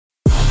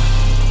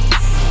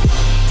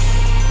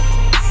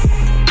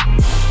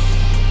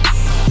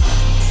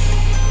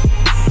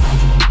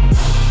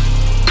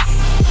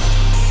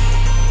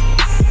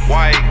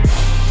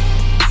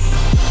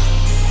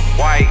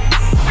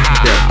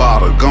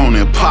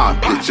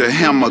your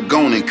hammer,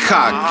 gone and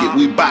cock it.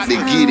 We bout to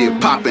get it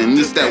poppin'.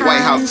 This that White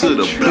House to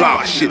the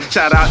block shit.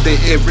 Shout out to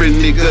every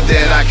nigga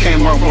that I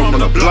came up from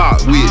the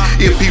block with.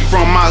 If he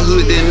from my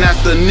hood, then that's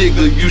the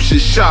nigga you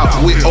should shop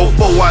with. 04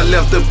 I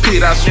left the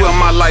pit, I swear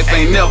my life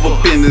ain't never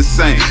been the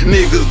same.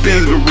 Niggas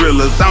been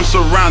gorillas, I'm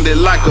surrounded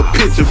like a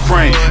picture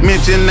frame.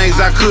 Mention names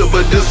I could,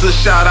 but this a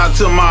shout out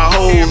to my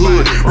whole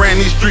hood. Ran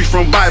these streets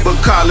from Bible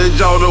College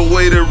all the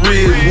way to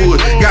Redwood.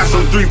 Got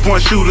some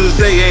 3-point shooters,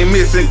 they ain't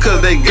missing cause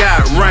they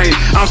got range.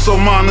 I'm so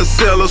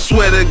Monticello,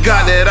 swear to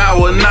God that I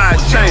will not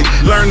change.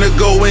 Learn to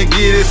go and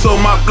get it, so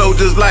my flow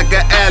just like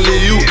an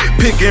alley-oop.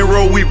 Pick and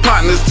roll, we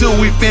partners till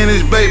we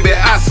finish, baby,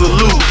 I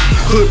salute.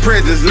 Hood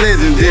presence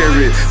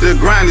legendary, the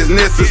grind is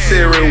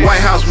necessary. White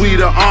House, we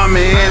the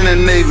army and the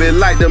navy,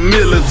 like the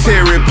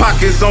military.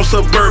 Pockets on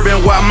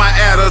suburban while my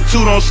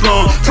attitude on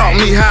slum. Taught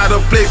me how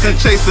to flex and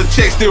chase a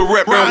check, still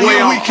reppin'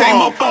 way on. We came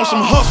up on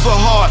some hustle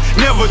hard,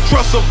 never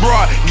trust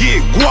abroad,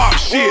 get guap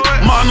shit.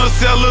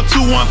 Monticello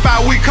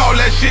 215, we call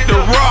that shit the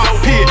rock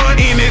pit.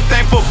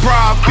 Anything for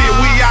profit,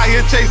 we out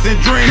here chasing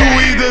dreams.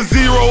 You either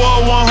 0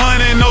 or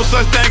 100, no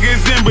such thing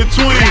as in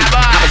between.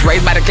 I was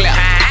raised by the clip,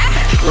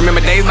 remember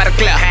days by the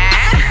clip.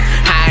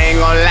 I ain't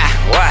gonna lie,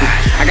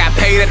 I got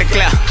paid at the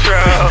club.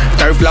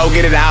 Third floor,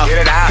 get it out.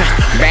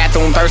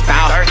 Bathroom, thirst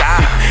out.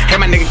 Hey,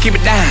 my nigga, keep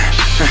it down.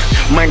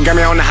 Money got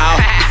me on the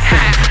house.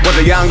 Was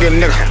a young good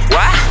nigga.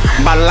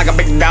 Ballin' like a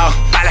big dog.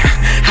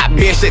 Hot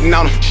bitch sitting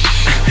on him.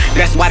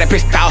 That's why they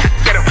pissed off.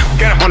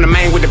 On the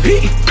main with the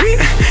beat.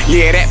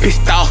 Yeah, that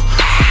pissed off.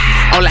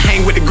 Only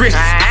hang with the grits.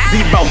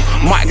 Zebo,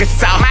 Mark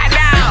Gasol.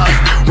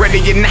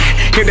 Ready or not,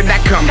 here did I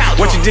come.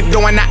 What you just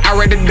doing, I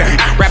already done.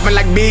 Rapping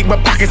like big,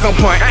 but pockets on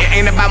point. It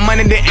ain't about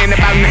money, it ain't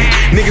about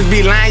nothing. Niggas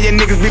be lying, yeah,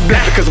 niggas be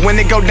blunt. Because when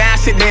they go down,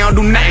 shit, they don't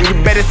do nothing. You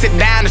better sit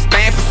down and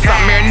stand for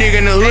something. Every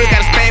nigga in the hood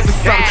gotta stand for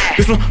something.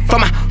 This one for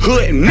my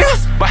hood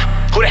niggas.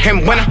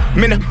 And when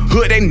I'm in the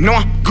hood, they know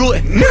I'm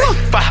good, nigga.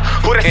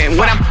 And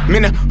when I'm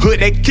in the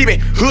hood, they keep it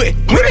hood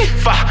with me.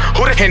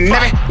 And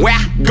everywhere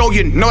I go,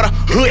 you know the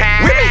hood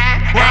with me.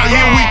 Round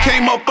here we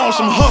came up on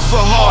some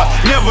hustle hard,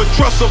 never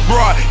trust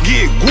abroad,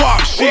 get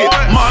guap shit.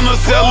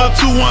 Monticello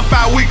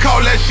 215, we call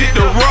that shit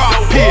the rock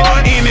pit.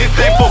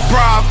 Anything for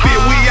profit,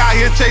 we out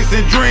here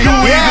chasing dreams. You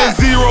either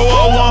 0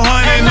 or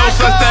 100, no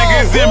such thing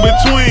as in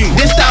between.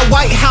 This that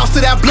White House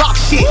to that block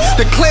shit.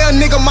 Declare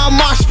nigga my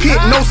mosh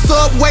pit. No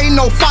subway,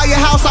 no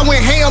firehouse, I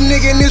went ham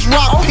nigga in this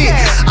rock pit.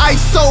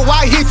 ISO,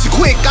 I hit you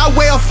quick, I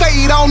wear a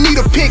fade, I don't need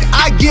a pick.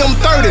 I give him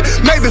 30,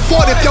 maybe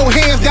 40 if your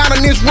hands down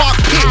in this rock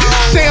pit.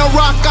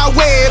 Shamrock, I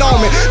wear it on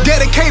me.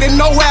 Dedicated,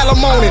 no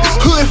alimony.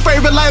 Hood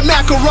favorite like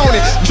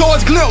macaroni.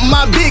 George Glimp,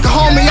 my big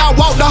homie. I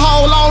walk the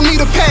hall, I don't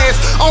need a pass.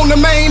 On the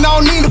main, I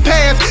don't need a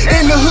pass.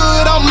 In the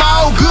hood, I'm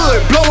all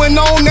good. Blowing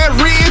on that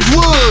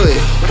Ridgewood.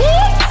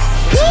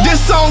 This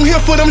song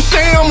here for them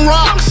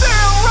shamrocks.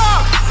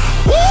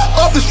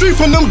 Up the street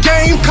from them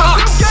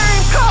Gamecocks.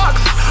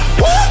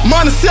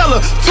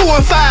 Monticello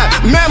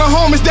 215, Manor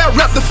homies that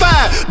rep the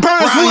 5.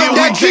 Burnswood,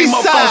 that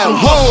G-side.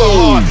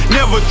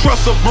 Never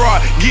trust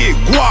abroad, get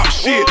guap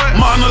shit.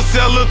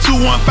 Monticello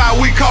 215,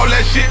 we call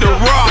that shit the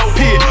rock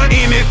pit.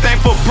 Anything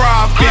for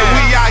profit,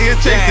 we out here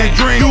chasing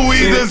dreams. You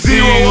either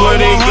 0 or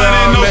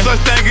 100, no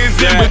such thing as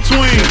in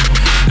between.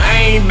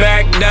 I ain't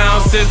back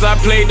down since I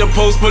played the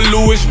post for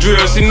Louis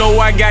Drill. She know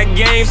I got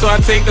game, so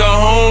I take her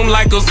home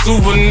like a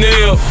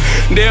souvenir.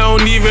 They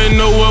don't even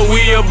know what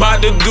we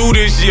about to do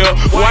this year.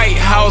 White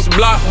House,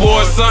 Bloc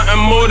boy, something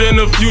more than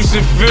a few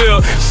should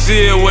feel.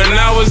 Shit, when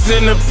I was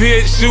in the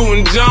pit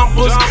shooting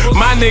jumpers,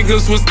 my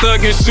niggas was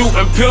stuck and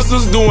shooting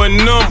pistols, doing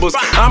numbers.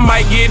 I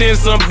might get in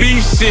some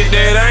beef shit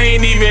that I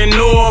ain't even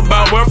know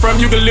about. Where from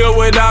you can live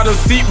without a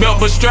seatbelt,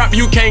 but strap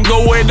you can't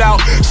go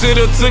without.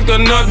 Should've took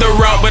another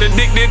route, but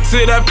addicted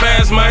to that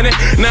fast money.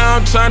 Now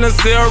I'm tryna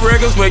sell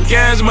records with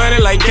cash money,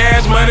 like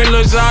cash money.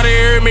 Lil' shawty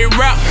heard me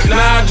rap,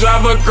 now I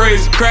drive her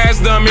crazy. Crash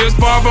dummy, it's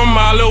far from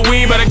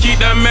Halloween, but I keep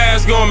that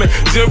mask on me.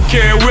 Zip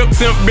carry, whip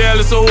temp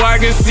belly, so I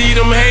can see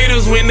them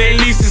haters when they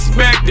least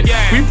suspect it.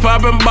 We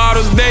popping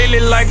bottles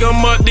daily like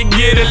I'm up to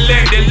get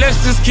elected.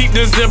 Let's just keep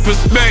this in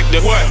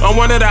perspective. I'm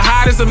one of the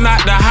hottest, if not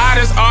the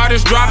hottest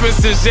artists dropping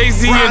since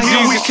Jay-Z and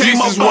Jesus.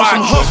 Jesus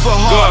watch. Hustle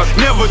hard,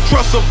 never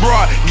trust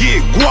abroad,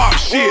 get guap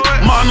shit.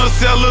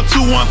 Monticello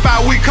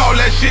 215, we call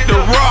that shit the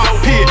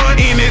rock pit.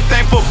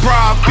 Anything for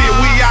profit,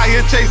 we out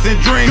here chasing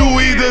dreams. You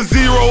either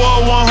 0 or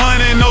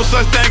 100, no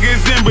such thing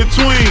as in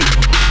between.